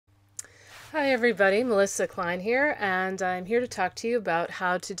Hi everybody, Melissa Klein here, and I'm here to talk to you about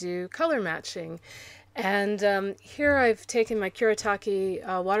how to do color matching. And here I've taken my Kuretake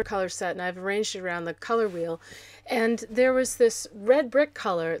watercolor set and I've arranged it around the color wheel. And there was this red brick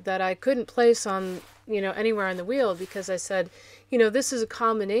color that I couldn't place on, anywhere on the wheel because I said, this is a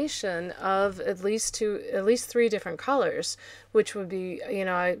combination of at least three different colors, which would be,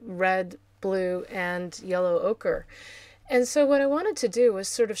 red, blue, and yellow ochre. And so what I wanted to do was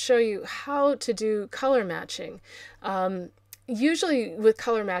sort of show you how to do color matching. Usually with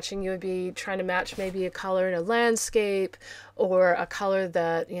color matching, you would be trying to match maybe a color in a landscape or a color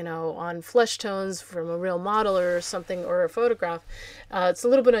that, on flesh tones from a real model or something or a photograph. It's a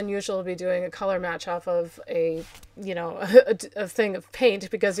little bit unusual to be doing a color match off of a thing of paint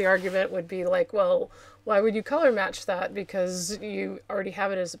because the argument would be like, well, why would you color match that? Because you already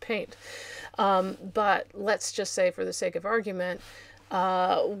have it as a paint. But let's just say for the sake of argument,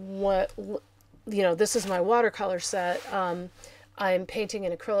 this is my watercolor set. I'm painting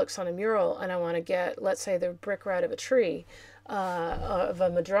in acrylics on a mural and I want to get, let's say, the brick red of a tree, of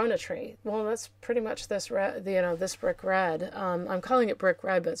a madrona tree. Well, that's pretty much this red, this brick red. I'm calling it brick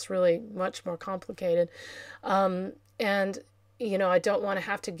red, but it's really much more complicated. And I don't want to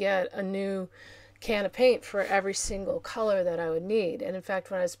have to get a new can of paint for every single color that I would need. And in fact,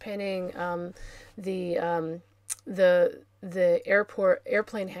 when I was painting the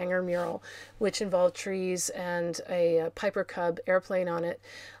airplane hangar mural, which involved trees and a Piper Cub airplane on it,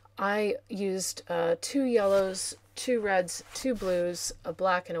 I used two yellows, two reds, two blues, a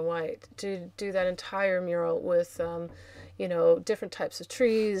black, and a white to do that entire mural with different types of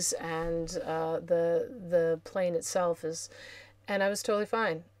trees, and the plane itself is, and I was totally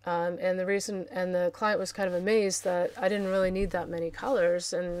fine. And the client was kind of amazed that I didn't really need that many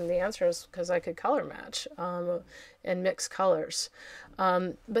colors, and the answer is because I could color match and mix colors.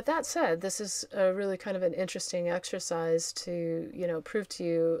 But that said, this is a really kind of an interesting exercise to, prove to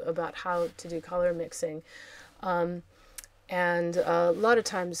you about how to do color mixing. And a lot of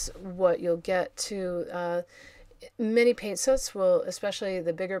times what you'll get to, many paint sets will, especially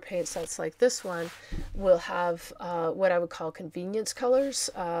the bigger paint sets like this one, will have what I would call convenience colors,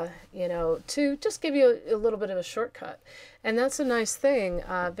 to just give you a little bit of a shortcut. And that's a nice thing,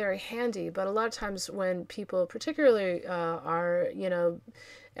 very handy. But a lot of times when people particularly are,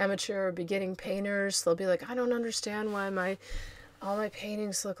 amateur or beginning painters, they'll be like, I don't understand why all my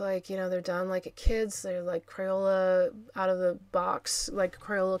paintings look like, they're done like a kid's. They're like Crayola out of the box, like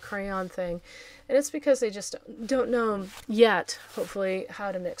Crayola crayon thing. And it's because they just don't know yet, hopefully,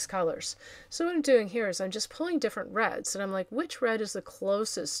 how to mix colors. So what I'm doing here is I'm just pulling different reds. And I'm like, which red is the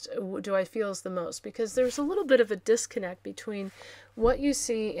closest, do I feel is the most? Because there's a little bit of a disconnect between what you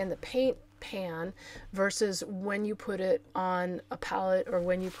see in the paint pan versus when you put it on a palette or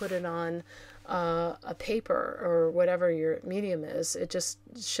when you put it on a paper or whatever your medium is. It just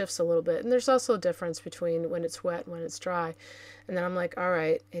shifts a little bit. And there's also a difference between when it's wet and when it's dry. And then I'm like, all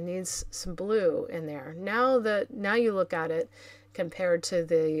right, it needs some blue in there. Now you look at it compared to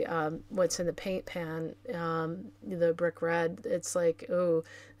the what's in the paint pan, the brick red, it's like, oh,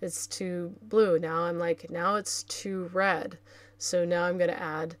 it's too blue. Now I'm like, now it's too red. So now I'm going to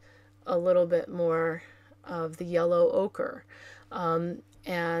add a little bit more of the yellow ochre.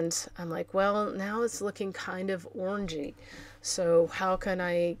 And I'm like, well, now it's looking kind of orangey. So how can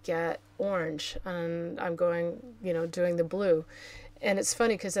I get orange? And I'm going, doing the blue. And it's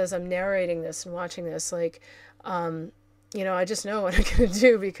funny because as I'm narrating this and watching this, like, I just know what I'm going to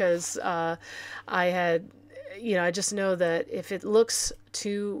do because I just know that if it looks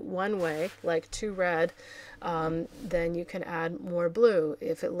too one way, like too red, then you can add more blue.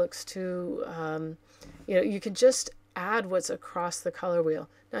 If it looks too, you can just add what's across the color wheel.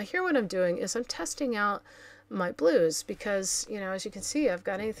 Now here what I'm doing is I'm testing out my blues because, as you can see, I've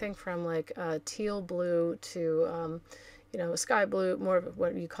got anything from like teal blue to, sky blue, more of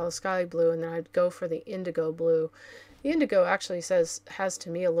what you call sky blue, and then I'd go for the indigo blue. The indigo actually has to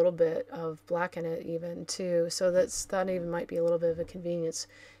me a little bit of black in it even too, so that even might be a little bit of a convenience.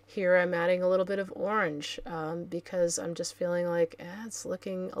 Here I'm adding a little bit of orange because I'm just feeling like it's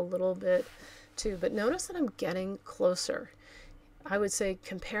looking a little bit too. But notice that I'm getting closer. I would say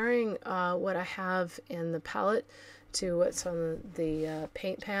comparing what I have in the palette to what's on the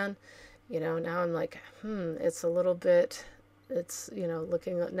paint pan, now I'm like, it's a little bit, it's,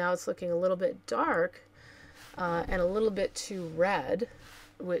 now it's looking a little bit dark and a little bit too red,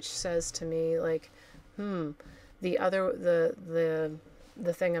 which says to me like,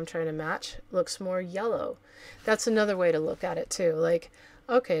 the thing I'm trying to match looks more yellow. That's another way to look at it too. Like,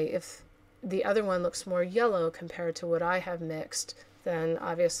 okay, if the other one looks more yellow compared to what I have mixed, then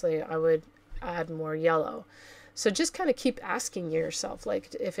obviously I would add more yellow. So just kind of keep asking yourself,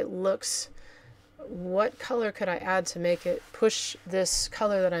 like, if it looks, what color could I add to make it push this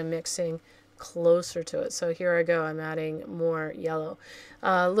color that I'm mixing closer to it? So here I go, I'm adding more yellow.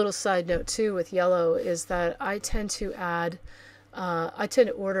 A little side note too with yellow is that I tend to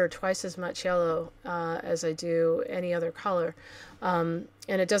order twice as much yellow as I do any other color. And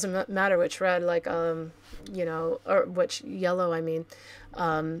it doesn't matter which red, like, or which yellow, I mean.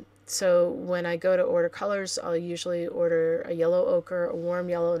 So when I go to order colors, I'll usually order a yellow ochre, a warm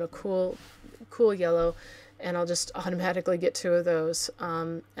yellow, and a cool yellow, and I'll just automatically get two of those.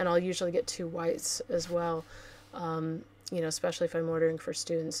 And I'll usually get two whites as well, especially if I'm ordering for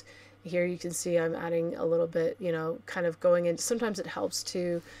students. Here you can see I'm adding a little bit, kind of going in. Sometimes it helps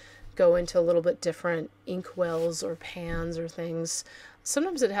to go into a little bit different ink wells or pans or things.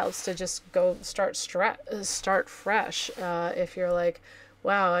 Sometimes it helps to just go start fresh. If you're like,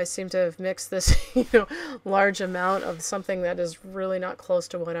 wow, I seem to have mixed this, large amount of something that is really not close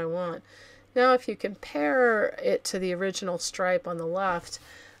to what I want. Now, if you compare it to the original stripe on the left,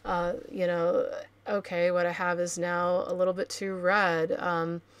 okay, what I have is now a little bit too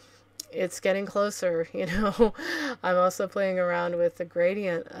red. It's getting closer, I'm also playing around with the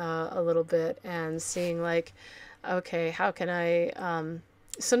gradient a little bit and seeing, like, okay, how can I,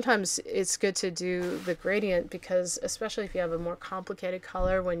 sometimes it's good to do the gradient because, especially if you have a more complicated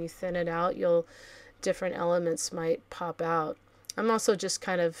color, when you thin it out, different elements might pop out. I'm also just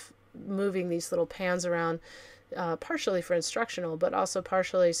kind of moving these little pans around, partially for instructional, but also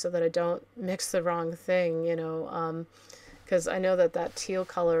partially so that I don't mix the wrong thing, because I know that teal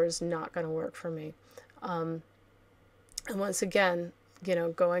color is not going to work for me. And once again,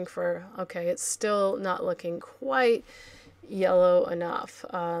 going for, okay, it's still not looking quite yellow enough.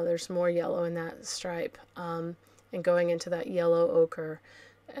 There's more yellow in that stripe, and going into that yellow ochre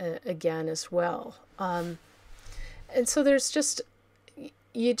again as well. And so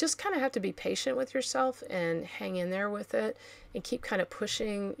you just kind of have to be patient with yourself and hang in there with it and keep kind of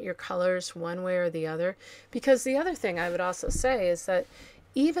pushing your colors one way or the other. Because the other thing I would also say is that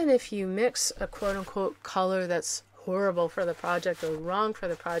even if you mix a quote-unquote color that's horrible for the project or wrong for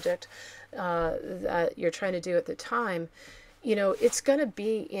the project that you're trying to do at the time, it's going to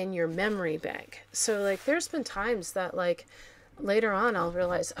be in your memory bank. So, like, there's been times that, like, later on I'll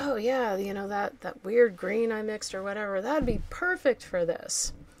realize, oh yeah, that weird green I mixed or whatever, that'd be perfect for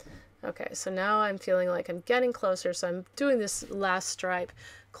this. Okay, so now I'm feeling like I'm getting closer, so I'm doing this last stripe,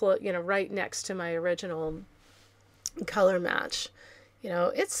 right next to my original color match.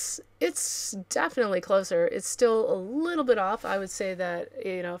 It's definitely closer. It's still a little bit off. I would say that,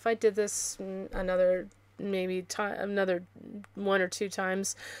 if I did this another one or two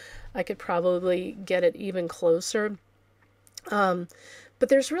times, I could probably get it even closer. But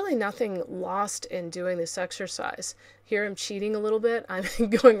there's really nothing lost in doing this exercise. Here I'm cheating a little bit. I'm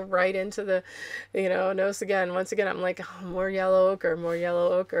going right into the, once again, I'm like, oh, more yellow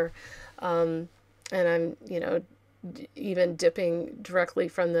ochre. And I'm, even dipping directly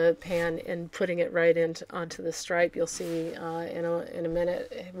from the pan and putting it right onto the stripe. You'll see in a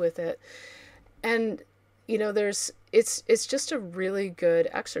minute with it. And it's just a really good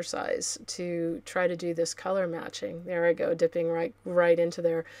exercise to try to do this color matching. There I go, dipping right into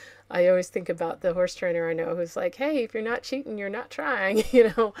there. I always think about the horse trainer I know who's like, hey, if you're not cheating, you're not trying.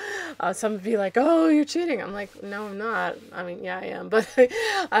 Some would be like, oh, you're cheating. I'm like, no, I'm not. I mean, yeah, I am. But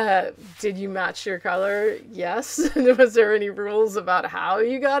did you match your color? Yes. Was there any rules about how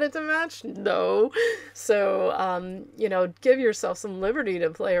you got it to match? No. So, give yourself some liberty to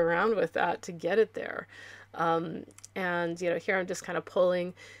play around with that to get it there. And here I'm just kind of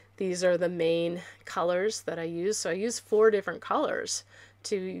pulling. These are the main colors that I use. So I use 4 different colors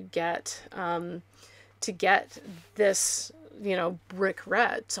to get this, brick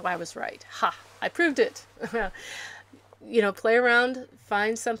red. So I was right. Ha! I proved it. Play around,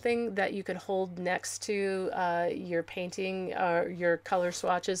 find something that you can hold next to your painting or your color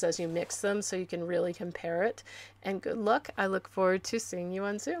swatches as you mix them so you can really compare it. And good luck. I look forward to seeing you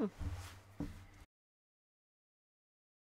on Zoom.